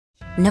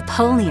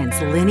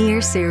Napoleon's Linear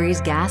Series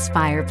gas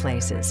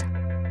fireplaces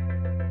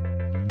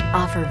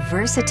offer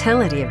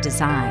versatility of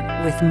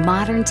design with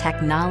modern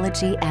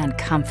technology and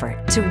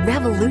comfort to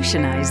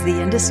revolutionize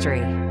the industry.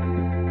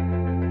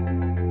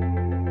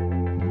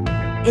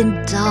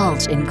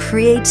 Indulge in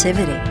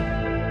creativity.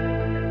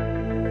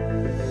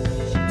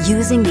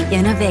 Using the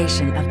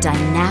innovation of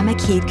dynamic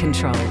heat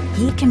control,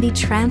 heat can be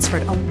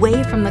transferred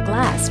away from the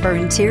glass for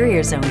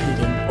interior zone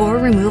heating or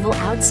removal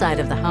outside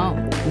of the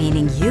home,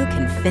 meaning you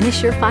can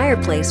finish your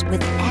fireplace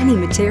with any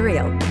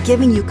material,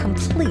 giving you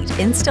complete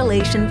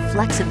installation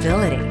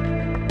flexibility.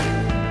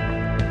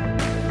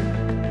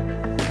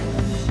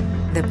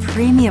 The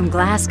premium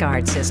glass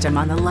guard system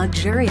on the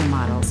Luxuria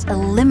models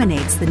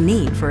eliminates the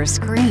need for a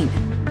screen,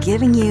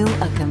 giving you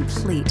a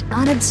complete,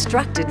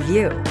 unobstructed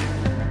view.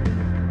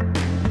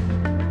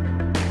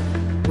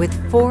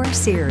 With 4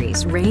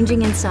 series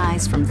ranging in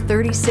size from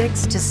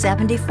 36 to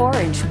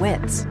 74-inch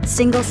widths,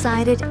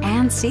 single-sided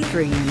and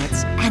see-through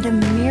units, and a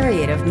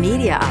myriad of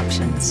media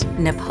options,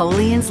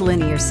 Napoleon's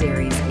Linear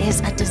Series is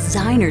a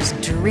designer's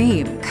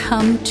dream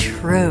come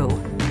true.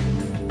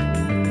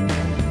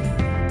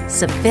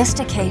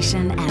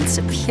 Sophistication and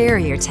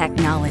superior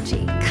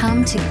technology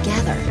come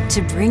together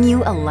to bring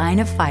you a line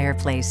of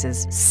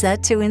fireplaces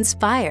set to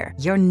inspire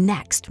your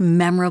next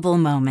memorable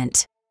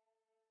moment.